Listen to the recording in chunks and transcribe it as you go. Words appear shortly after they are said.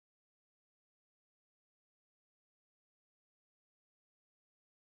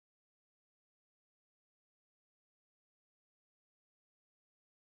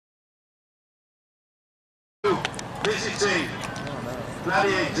visiting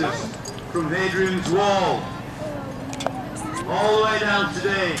gladiators from Hadrian's Wall, all the way down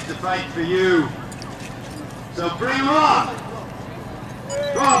today to fight for you. So bring them on!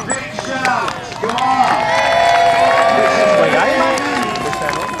 Go on, big shout! Come on!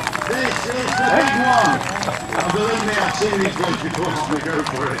 This is the big one! And believe me, I've seen these ones before, so they go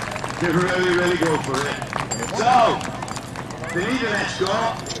for it. They really, really go for it. So, they need an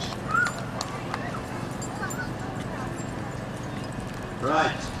escort.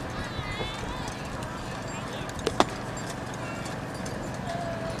 Right.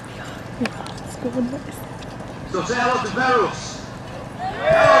 So say hello to Verus.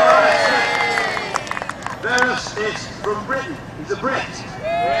 Hello, Verus. Verus is from Britain. He's a Brit.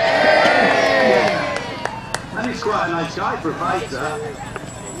 And he's quite a nice guy for a fighter.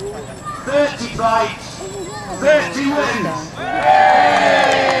 30 fights, 30 wins.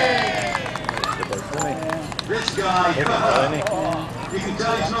 This guy, you can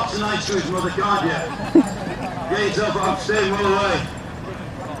tell he's not so nice to his mother, can't you? Get yourself up, staying well away.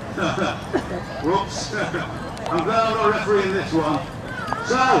 Whoops. I'm glad I'm not refereeing this one.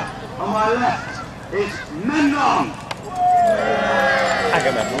 So, on my left is Memnon.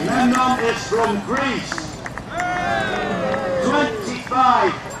 Memnon is from Greece.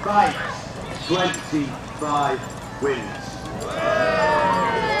 25 fights, 25 wins.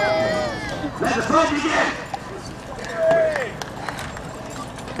 Let the fight begin!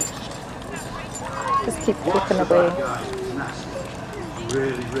 Just keep flipping away.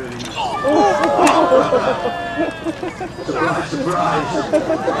 Really, really nice. Surprise, surprise.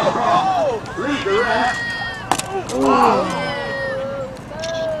 Lead the ref.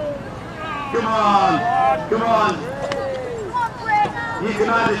 Come on, come on. You can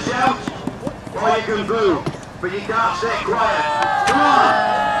either shout or you can boo, but you can't stay quiet. Come on.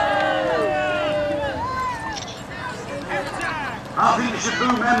 I think you should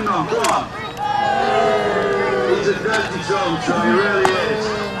boo Memnon. Go on. He's a dirty soul, so he really is.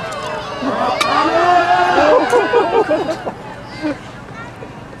 Oh,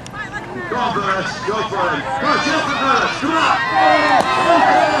 go on, Verus, go for him. Go, shout for Verus, come on! Go,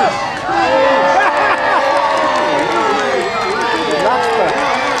 Verus!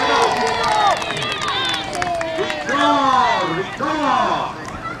 Victor!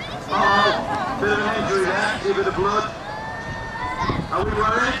 Oh, bit of an injury there, see a bit of blood. Are we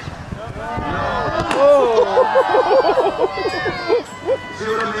worried? See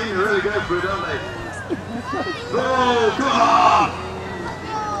what I mean? They really go for it, don't they? Oh, come on!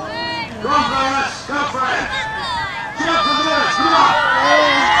 Go on, Verus! Go for it! Shout for Verus! Come on!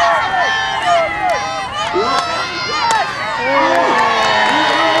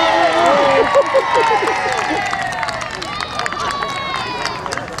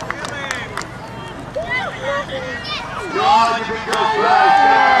 Go on, you big girl, flash!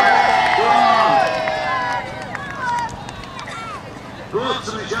 Blood,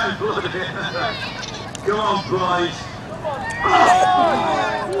 something shine blood here. Come on, boys. Oh!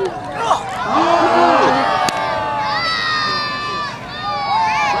 Oh!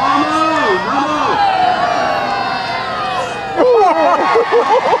 Oh no! No!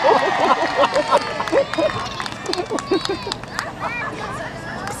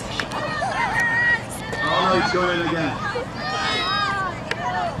 Oh no, he's going in again.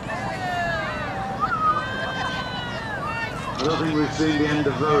 I don't think we've seen the end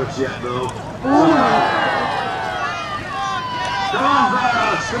of Verus yet, though. Come on,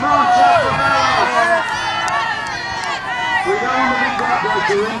 Verus! Come on, shout for Verus! We don't want the big black boy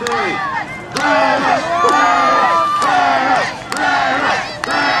to win, do we? Verus! Verus! Verus! Verus!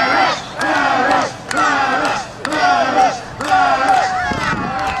 Verus! Verus! Verus! Verus! Verus!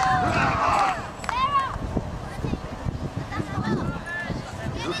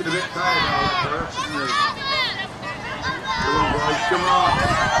 He's looking a bit tired now, Verus, isn't he? Come on, boys, come on!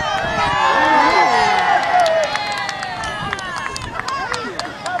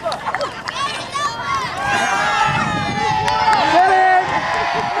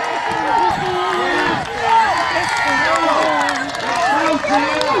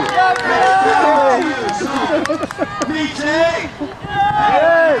 Meeting!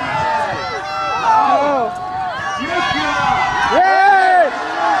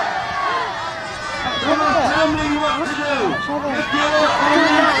 Come on, tell me what to do!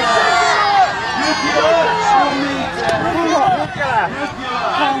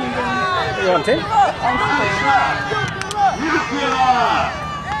 You want it?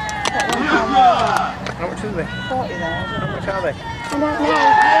 How much is they? 40 there. How much are they? I don't know.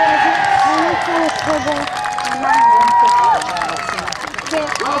 I need to cover my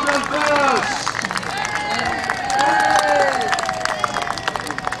Well done, Verus!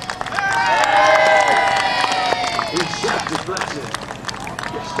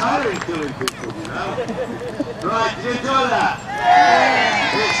 exciting killing people, you know. Right, did you enjoy that?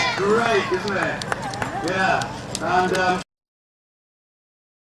 It's great, isn't it? Yeah. And